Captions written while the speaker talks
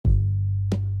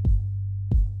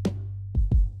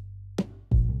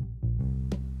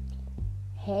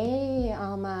Hey,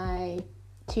 all my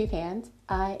two fans.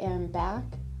 I am back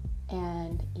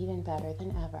and even better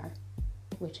than ever,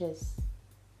 which is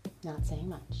not saying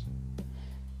much.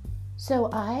 So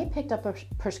I picked up a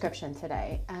prescription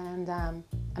today, and I'm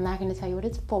not going to tell you what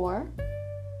it's for.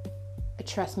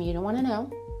 Trust me, you don't want to know.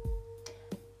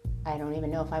 I don't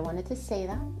even know if I wanted to say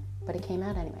that, but it came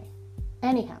out anyway.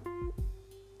 Anyhow,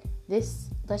 this,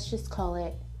 let's just call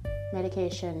it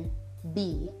medication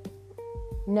B.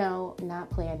 No, not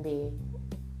Plan B.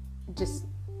 Just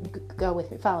go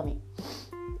with me. Follow me.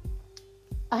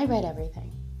 I read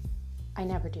everything. I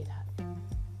never do that.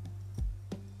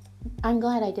 I'm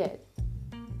glad I did.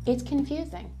 It's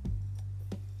confusing.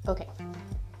 Okay.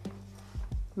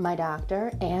 My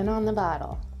doctor, and on the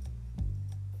bottle,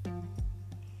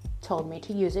 told me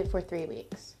to use it for 3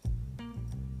 weeks.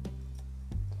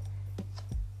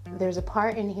 There's a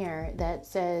part in here that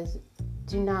says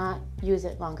do not use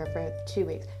it longer for 2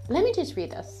 weeks. Let me just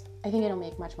read this. I think it'll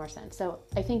make much more sense. So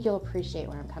I think you'll appreciate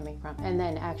where I'm coming from. And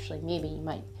then actually maybe you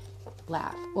might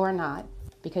laugh or not,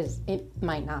 because it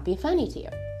might not be funny to you.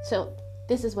 So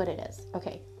this is what it is.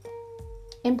 Okay.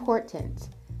 Important.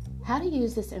 How to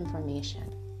use this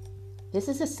information. This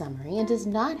is a summary and does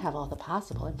not have all the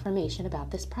possible information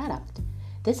about this product.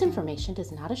 This information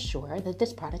does not assure that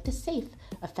this product is safe,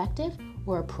 effective,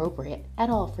 or appropriate at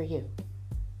all for you.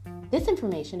 This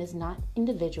information is not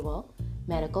individual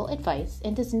medical advice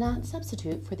and does not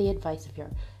substitute for the advice of your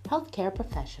healthcare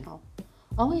professional.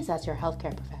 Always ask your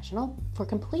healthcare professional for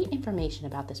complete information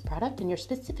about this product and your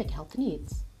specific health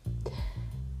needs.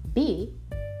 B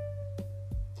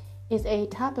is a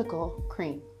topical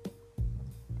cream.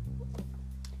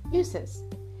 Uses.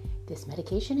 This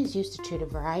medication is used to treat a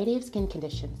variety of skin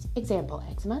conditions. Example,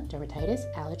 eczema, dermatitis,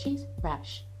 allergies,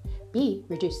 rash. B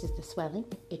reduces the swelling,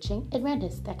 itching, and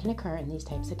redness that can occur in these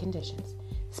types of conditions.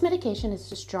 This medication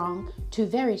is strong to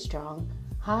very strong,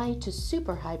 high to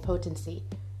super high potency.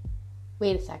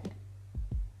 Wait a second.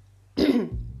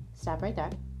 Stop right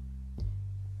there.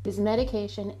 This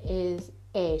medication is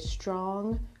a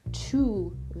strong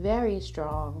to very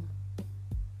strong.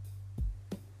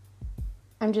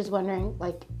 I'm just wondering,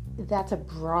 that's a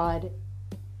broad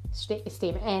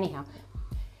statement. Anyhow,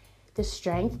 the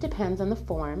strength depends on the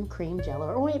form, cream, gel,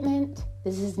 or ointment.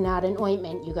 This is not an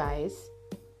ointment, you guys.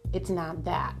 It's not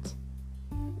that.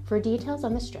 For details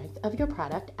on the strength of your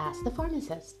product, ask the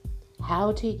pharmacist.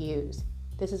 How to use.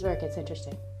 This is where it gets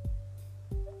interesting.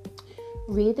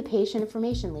 Read the patient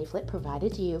information leaflet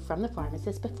provided to you from the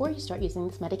pharmacist before you start using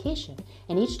this medication,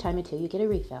 and each time until you get a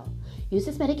refill. Use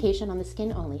this medication on the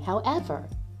skin only. However,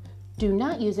 do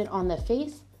not use it on the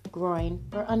face, groin,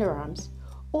 or underarms,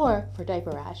 or for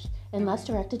diaper rash, unless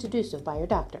directed to do so by your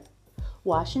doctor.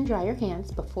 Wash and dry your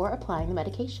hands before applying the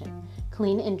medication.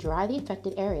 Clean and dry the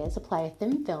affected areas. Apply a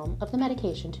thin film of the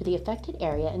medication to the affected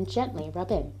area and gently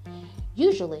rub in.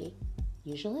 Usually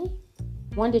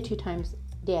 1 to 2 times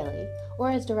daily,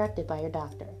 or as directed by your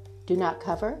doctor. Do not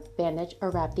cover, bandage,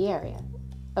 or wrap the area.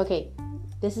 Okay,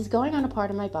 this is going on a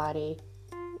part of my body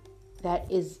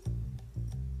that is...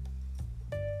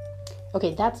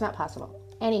 Okay, that's not possible.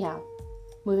 Anyhow,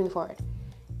 moving forward.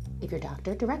 If your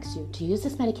doctor directs you to use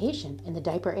this medication in the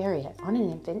diaper area on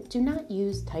an infant, do not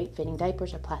use tight-fitting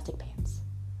diapers or plastic pants.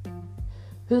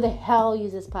 Who the hell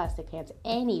uses plastic pants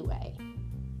anyway?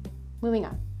 Moving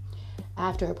on.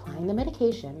 After applying the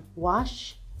medication,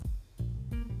 wash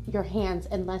your hands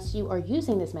unless you are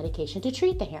using this medication to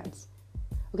treat the hands.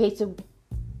 Okay, so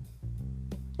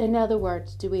in other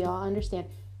words, do we all understand?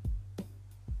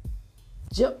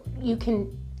 You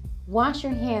can wash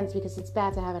your hands because it's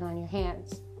bad to have it on your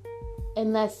hands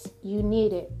unless you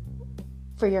need it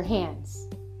for your hands,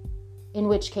 in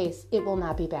which case it will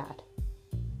not be bad.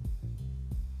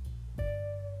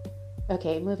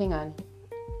 Okay, moving on.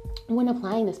 When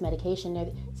applying this medication,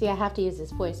 I have to use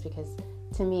this voice because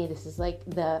to me this is like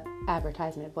the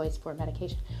advertisement voice for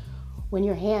medication. When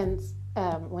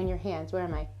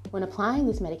applying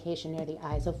this medication near the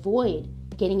eyes, avoid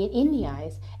getting it in the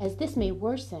eyes, as this may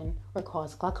worsen or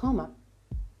cause glaucoma.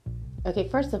 Okay,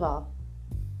 first of all,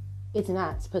 it's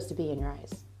not supposed to be in your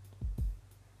eyes.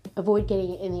 Avoid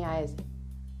getting it in the eyes.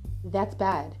 That's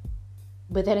bad.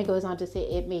 But then it goes on to say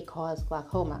it may cause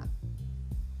glaucoma.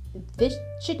 This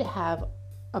should have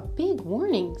a big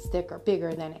warning sticker,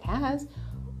 bigger than it has.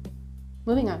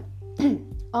 Moving on.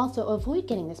 Also, avoid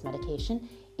getting this medication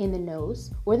in the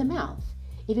nose or the mouth.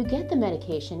 If you get the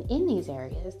medication in these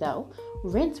areas, though,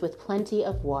 rinse with plenty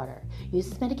of water. Use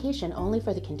this medication only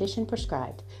for the condition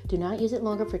prescribed. Do not use it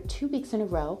longer for 2 weeks in a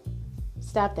row.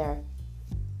 Stop there.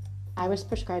 I was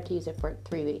prescribed to use it for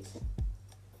 3 weeks.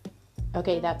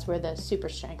 Okay, that's where the super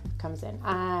strength comes in.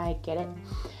 I get it.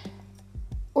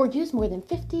 Or use more than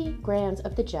 50 grams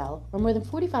of the gel or more than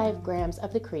 45 grams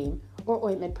of the cream or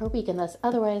ointment per week unless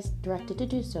otherwise directed to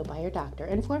do so by your doctor.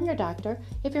 Inform your doctor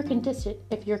if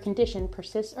your condition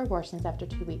persists or worsens after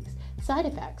 2 weeks. Side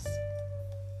effects.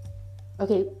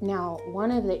 Okay, now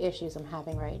one of the issues I'm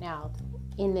having right now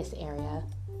in this area,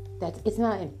 it's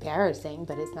not embarrassing,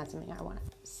 but it's not something I want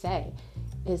to say,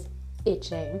 is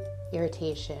itching,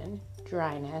 irritation,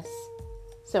 dryness,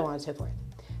 so on and so forth.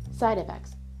 Side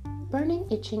effects. Burning,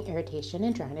 itching, irritation,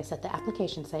 and dryness at the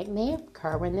application site may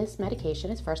occur when this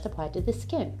medication is first applied to the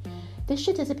skin. This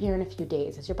should disappear in a few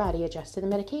days as your body adjusts to the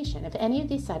medication. If any of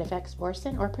these side effects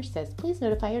worsen or persist, please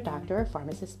notify your doctor or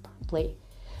pharmacist promptly.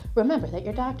 Remember that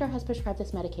your doctor has prescribed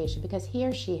this medication because he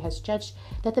or she has judged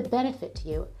that the benefit to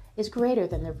you is greater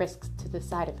than the risks to the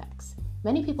side effects.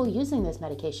 Many people using this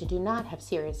medication do not have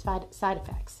serious side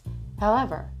effects.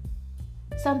 However,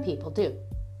 some people do.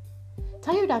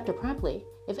 Tell your doctor promptly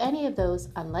if any of those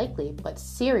unlikely but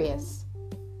serious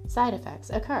side effects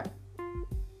occur.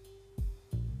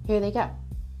 Here they go.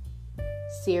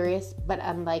 Serious but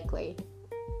unlikely.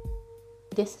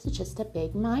 This is just a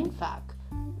big mindfuck.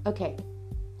 Okay.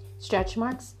 Stretch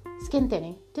marks, skin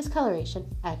thinning,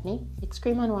 discoloration, acne,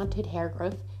 extreme unwanted hair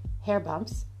growth, hair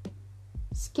bumps.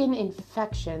 Skin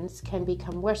infections can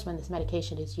become worse when this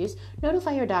medication is used.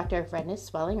 Notify your doctor if redness,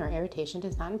 swelling, or irritation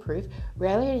does not improve.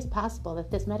 Rarely it is possible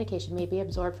that this medication may be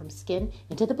absorbed from skin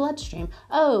into the bloodstream.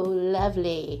 Oh,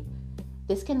 lovely.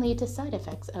 This can lead to side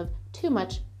effects of too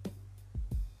much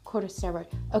corticosteroid.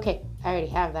 Okay, I already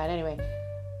have that anyway.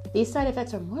 These side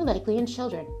effects are more likely in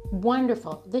children.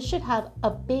 Wonderful. This should have a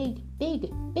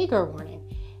bigger warning.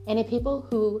 And in people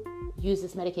who use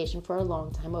this medication for a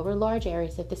long time over large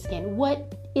areas of the skin.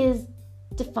 What is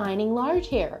defining large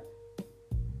hair?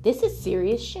 This is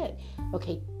serious shit.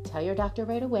 Okay, tell your doctor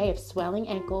right away if swelling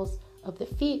ankles of the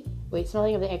feet,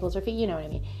 swelling of the ankles or feet, you know what I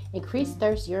mean. Increased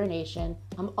thirst, urination,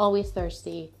 I'm always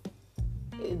thirsty.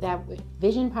 That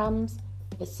vision problems,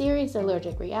 a serious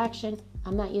allergic reaction,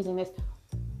 I'm not using this.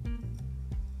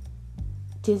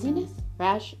 Dizziness,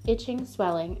 rash, itching,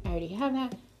 swelling, I already have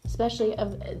that, especially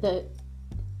of the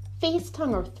face,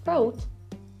 tongue, or throat,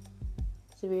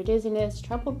 severe dizziness,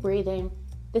 trouble breathing.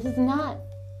 This is not,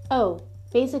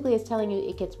 basically it's telling you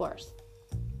it gets worse,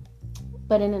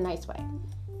 but in a nice way.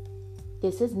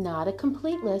 This is not a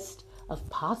complete list of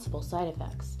possible side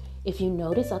effects. If you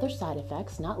notice other side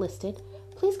effects not listed,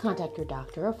 please contact your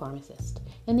doctor or pharmacist.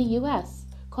 In the U.S.,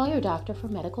 call your doctor for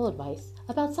medical advice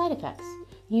about side effects.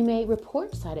 You may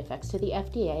report side effects to the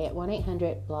FDA at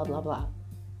 1-800 blah blah blah.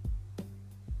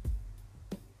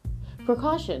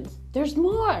 Precautions. There's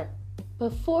more.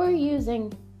 Before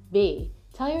using B,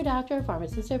 tell your doctor or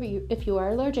pharmacist if you are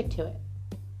allergic to it.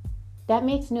 That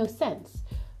makes no sense.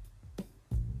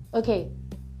 Okay,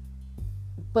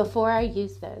 before I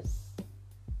use this,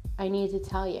 I need to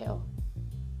tell you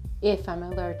if I'm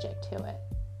allergic to it.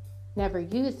 Never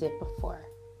used it before,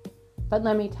 but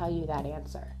let me tell you that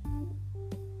answer.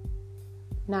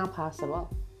 Not possible.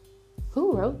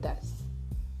 Who wrote this?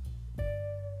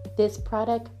 This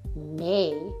product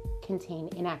may contain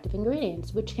inactive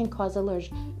ingredients, which can cause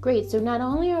allergy. Great, so not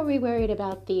only are we worried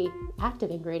about the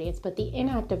active ingredients, but the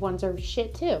inactive ones are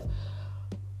shit too.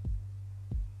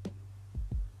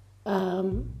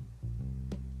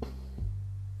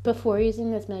 Before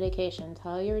using this medication,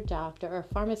 tell your doctor or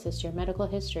pharmacist your medical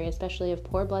history, especially of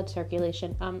poor blood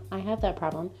circulation. I have that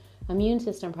problem. Immune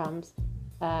system problems,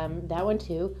 that one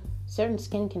too. Certain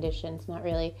skin conditions, not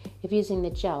really. If using the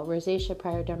gel, rosacea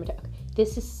prior dermatitis.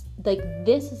 This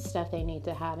is stuff they need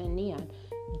to have in Neon.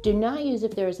 Do not use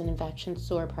if there is an infection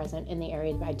sore present in the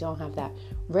area. I don't have that.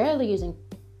 Rarely using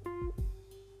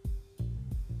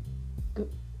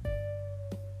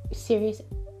serious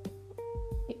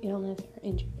illness or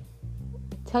injury.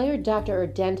 Tell your doctor or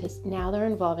dentist now they're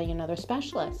involving another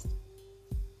specialist.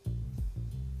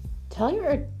 Tell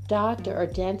your doctor or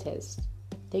dentist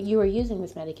that you are using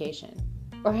this medication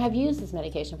or have used this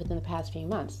medication within the past few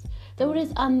months. Though it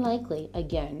is unlikely,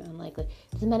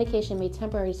 this medication may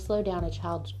temporarily slow down a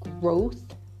child's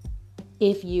growth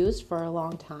if used for a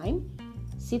long time.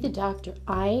 See the doctor.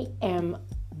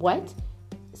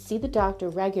 See the doctor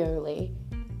regularly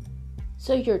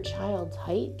so your child's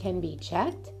height can be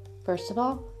checked. First of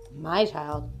all, my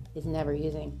child is never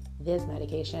using this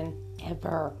medication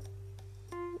ever.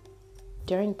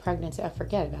 During pregnancy, I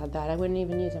forget about that. I wouldn't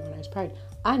even use it when I was pregnant.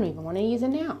 I don't even want to use it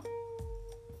now.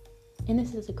 And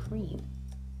this is a cream.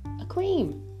 A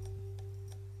cream.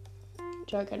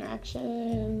 Drug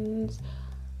interactions.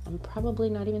 I'm probably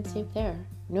not even safe there.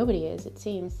 Nobody is, it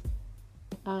seems.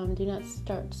 Do not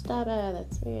stop,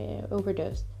 that's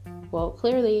overdose. Well,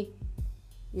 clearly,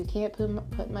 you can't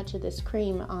put much of this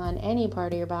cream on any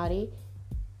part of your body.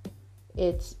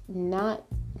 It's not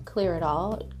clear at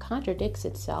all. It contradicts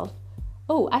itself.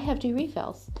 Oh, I have 2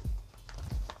 refills.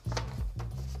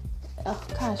 Oh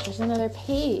gosh, there's another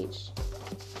page.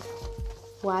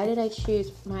 Why did I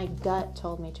choose? My gut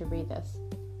told me to read this.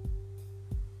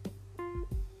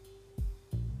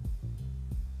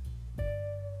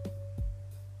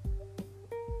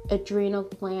 Adrenal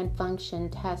gland function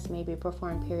tests may be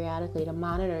performed periodically to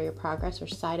monitor your progress or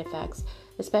side effects,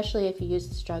 especially if you use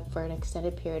this drug for an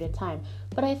extended period of time.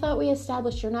 But I thought we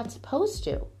established you're not supposed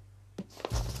to.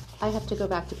 I have to go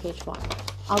back to page 1.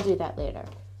 I'll do that later.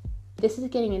 This is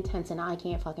getting intense and I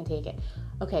can't fucking take it.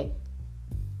 Okay.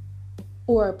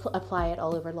 Or apply it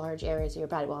all over large areas of your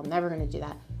body. Well, I'm never going to do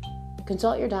that.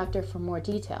 Consult your doctor for more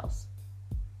details.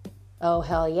 Oh,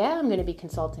 hell yeah, I'm going to be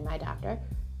consulting my doctor.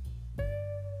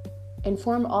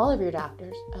 Inform all of your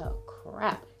doctors. Oh,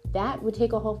 crap. That would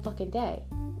take a whole fucking day.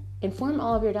 Inform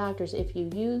all of your doctors if you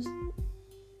use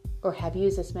or have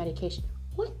used this medication.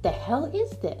 What the hell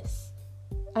is this?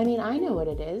 I mean, I know what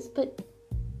it is, but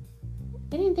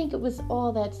I didn't think it was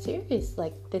all that serious.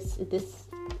 Like this,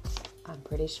 I'm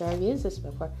pretty sure I've used this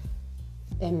before.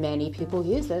 And many people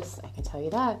use this, I can tell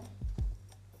you that.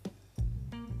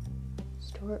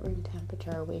 Store at room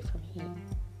temperature away from heat.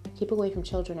 Keep away from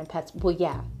children and pets. Well,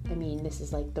 yeah. I mean, this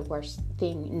is like the worst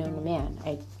thing known to man.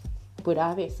 I would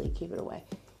obviously keep it away.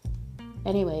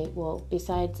 Anyway, well,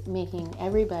 besides making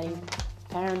everybody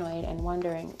paranoid and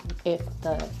wondering if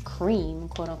the cream,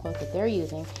 quote unquote, that they're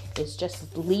using is just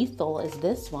as lethal as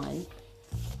this one,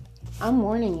 I'm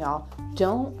warning y'all,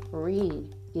 don't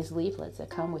read these leaflets that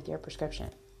come with your prescription.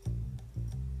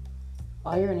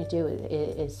 All you're going to do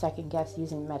is second guess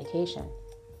using medication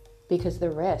because the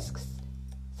risks,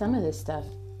 some of this stuff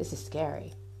is just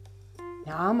scary.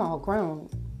 Now, I'm all grown,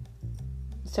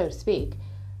 so to speak,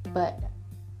 but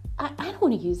I don't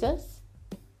want to use this.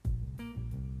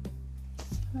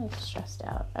 I'm stressed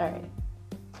out. All right,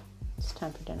 it's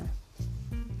time for dinner.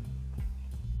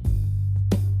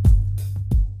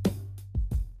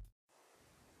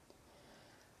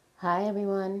 Hi,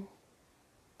 everyone.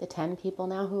 The 10 people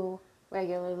now who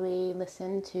regularly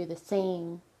listen to the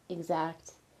same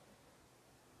exact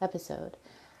episode.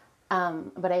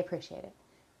 But I appreciate it.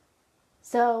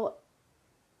 So,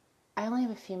 I only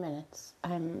have a few minutes.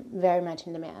 I'm very much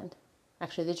in demand.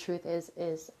 Actually, the truth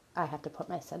is I have to put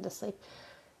my son to sleep.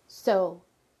 So,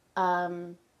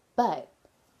 but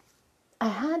I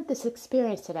had this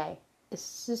experience today.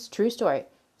 This is a true story.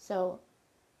 So,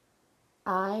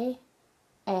 I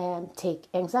take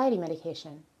anxiety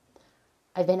medication.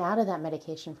 I've been out of that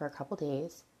medication for a couple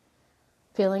days,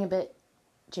 feeling a bit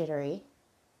jittery,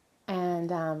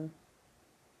 and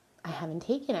I haven't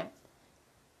taken it.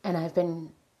 And I have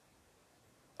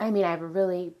a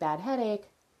really bad headache,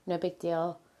 no big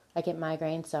deal. I get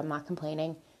migraines, so I'm not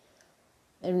complaining.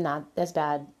 I'm not as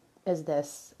bad as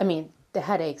this. I mean, the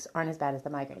headaches aren't as bad as the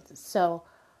migraines. So,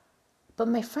 but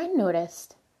my friend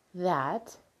noticed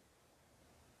that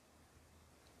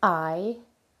I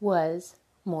was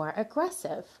more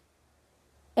aggressive.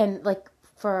 And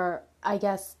I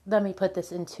guess, let me put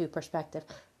this into perspective.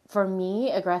 For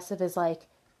me, aggressive is like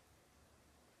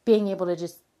being able to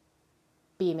just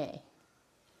be me.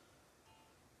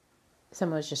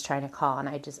 Someone was just trying to call and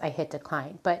I hit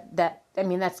decline. But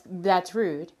that's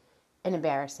rude and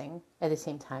embarrassing at the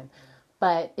same time.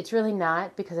 But it's really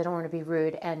not, because I don't want to be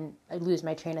rude and I lose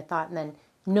my train of thought, and then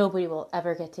nobody will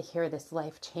ever get to hear this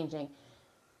life-changing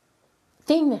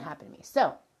thing that happened to me.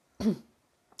 So,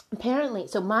 apparently,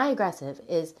 my aggressive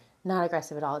is not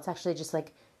aggressive at all. It's actually just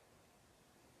like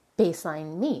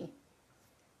baseline me.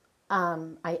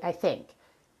 I think.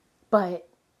 But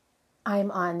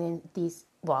I'm on these,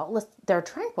 they're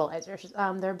tranquilizers.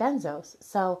 They're benzos.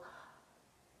 So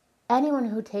anyone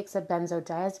who takes a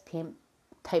benzodiazepine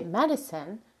type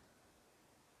medicine,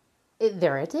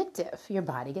 they're addictive. Your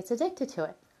body gets addicted to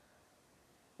it.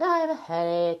 Yeah, I have a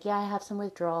headache. Yeah, I have some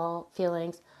withdrawal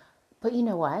feelings. But you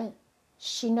know what?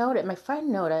 My friend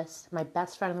noticed, my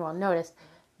best friend in the world noticed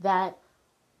that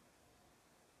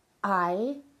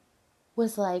I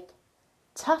was like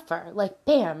tougher, like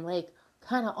bam, like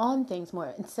kind of on things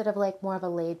more, instead of like more of a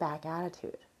laid back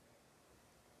attitude.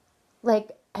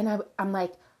 Like, and I'm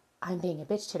like, I'm being a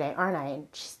bitch today, aren't I? And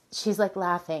she's like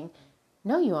laughing.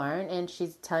 No, you aren't. And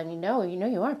she's telling me, no,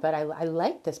 you aren't. But I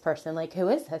like this person. Like, who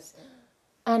is this?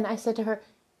 And I said to her,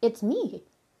 it's me,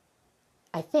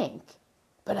 I think,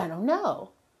 but I don't know.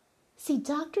 See,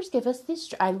 doctors give us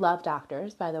these, I love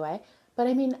doctors, by the way, but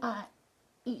I mean,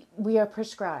 we are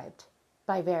prescribed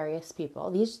by various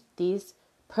people, these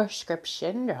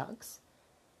prescription drugs,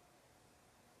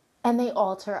 and they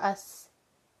alter us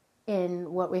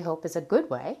in what we hope is a good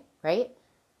way, right?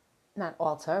 Not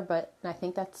alter, but I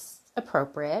think that's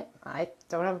appropriate. I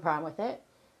don't have a problem with it.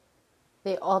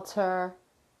 They alter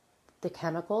the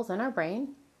chemicals in our brain,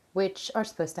 which are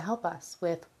supposed to help us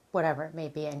with whatever it may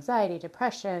be, anxiety,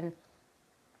 depression.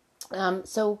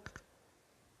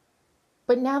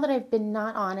 But now that I've been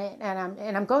not on it,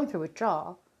 and I'm going through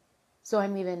withdrawal, so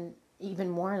I'm even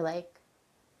more like,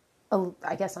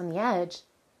 I guess, on the edge.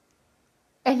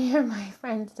 And here my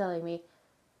friend's telling me,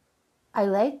 I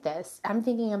like this. I'm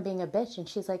thinking I'm being a bitch. And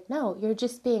she's like, no, you're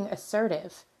just being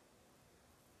assertive.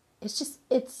 This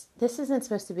isn't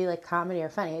supposed to be like comedy or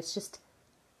funny. It's just,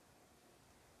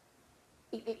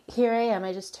 here I am.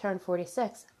 I just turned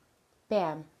 46.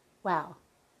 Bam. Wow.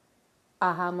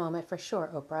 Aha moment for sure,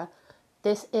 Oprah.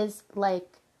 This is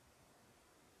like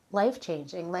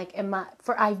life-changing. Like,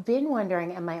 I've been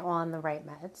wondering, am I on the right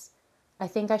meds? I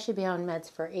think I should be on meds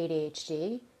for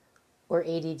ADHD or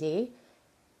ADD.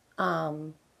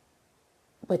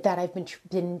 But that I've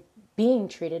been being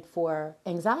treated for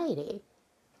anxiety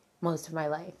most of my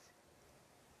life.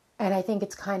 And I think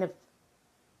it's kind of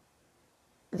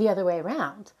the other way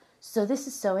around. So this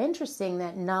is so interesting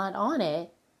that not on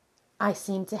it, I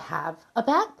seem to have a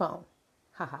backbone.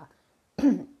 Haha.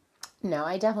 No,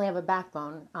 I definitely have a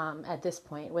backbone at this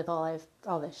point with all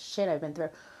this shit I've been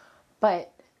through.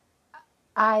 But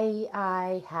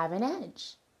I have an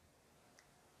edge.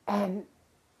 And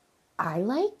I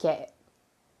like it.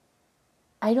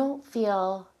 I don't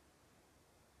feel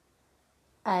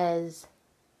as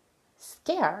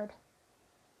scared.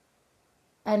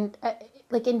 And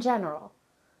like in general.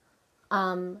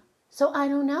 So I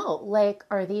don't know. Like,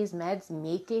 are these meds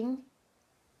making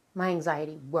my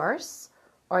anxiety worse?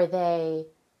 Are they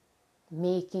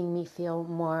making me feel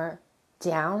more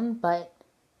down, but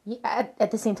at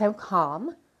the same time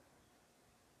calm?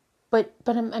 But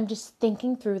I'm just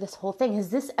thinking through this whole thing. Has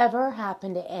this ever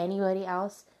happened to anybody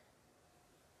else?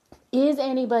 Is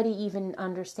anybody even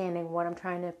understanding what I'm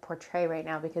trying to portray right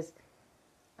now? Because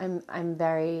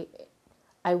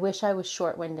I wish I was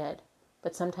short-winded,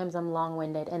 but sometimes I'm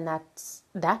long-winded, and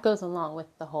that goes along with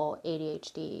the whole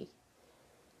ADHD,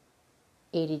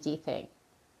 ADD thing.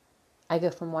 I go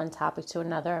from one topic to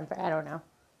another, and I don't know.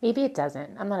 Maybe it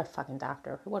doesn't. I'm not a fucking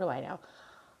doctor. What do I know?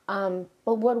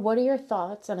 But what are your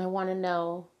thoughts? And I want to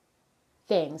know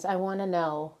things. I want to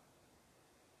know,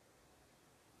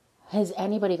 has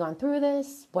anybody gone through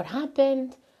this? What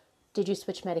happened? Did you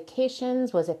switch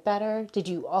medications? Was it better? Did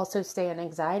you also stay on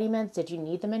anxiety meds? Did you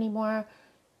need them anymore?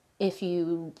 If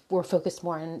you were focused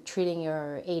more on treating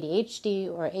your ADHD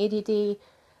or ADD,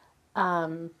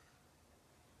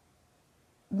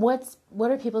 what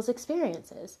are people's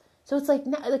experiences? So it's like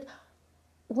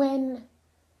when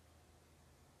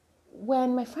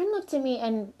my friend looked at me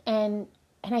and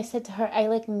I said to her, I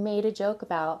like made a joke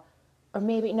about, or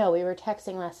maybe no, we were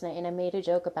texting last night and I made a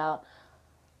joke about,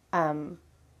 I'm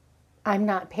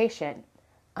not patient,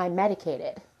 I'm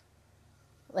medicated.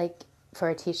 Like, for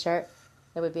a t-shirt,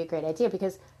 that would be a great idea,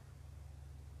 because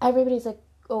everybody's like,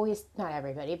 always, not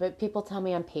everybody, but people tell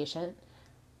me I'm patient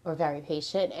or very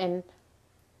patient, and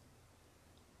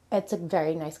it's a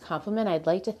very nice compliment. I'd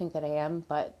like to think that I am,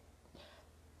 but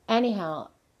anyhow,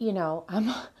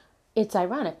 it's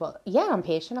ironic. Well, yeah, I'm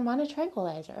patient. I'm on a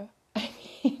tranquilizer. I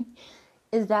mean,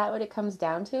 is that what it comes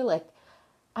down to? Like,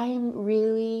 I am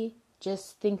really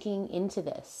just thinking into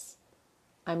this.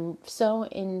 I'm so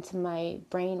into my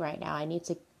brain right now. I need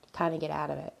to kind of get out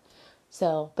of it.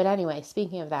 So, but anyway,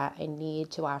 speaking of that, I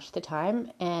need to watch the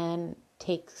time and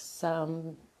take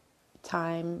some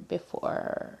time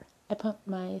before I put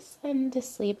my son to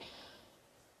sleep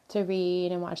to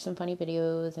read and watch some funny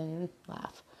videos and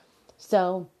laugh.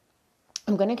 So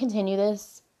I'm going to continue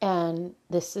this, and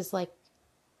this is like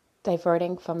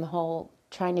diverting from the whole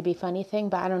trying to be funny thing,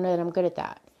 but I don't know that I'm good at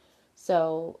that.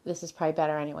 So this is probably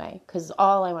better anyway, because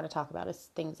all I want to talk about is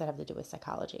things that have to do with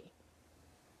psychology.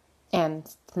 And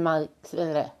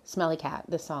Smelly Cat,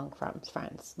 the song from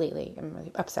Friends, lately. I'm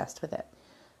really obsessed with it.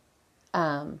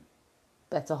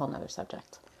 That's a whole nother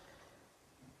subject.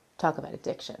 Talk about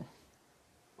addiction.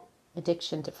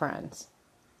 Addiction to Friends.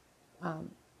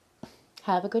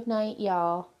 Have a good night,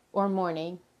 y'all, or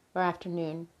morning, or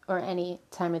afternoon, or any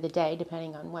time of the day,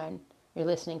 depending on when you're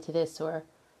listening to this, or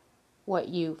what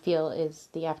you feel is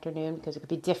the afternoon, because it could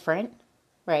be different,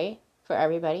 right, for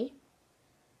everybody.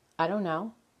 I don't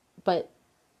know, but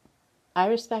I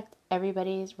respect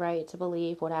everybody's right to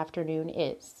believe what afternoon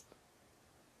is.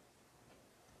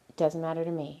 It doesn't matter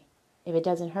to me. If it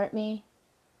doesn't hurt me,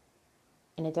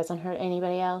 and it doesn't hurt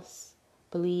anybody else,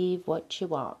 believe what you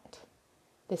want.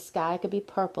 The sky could be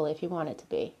purple if you want it to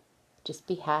be. Just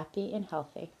be happy and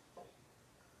healthy.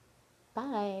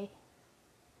 Bye.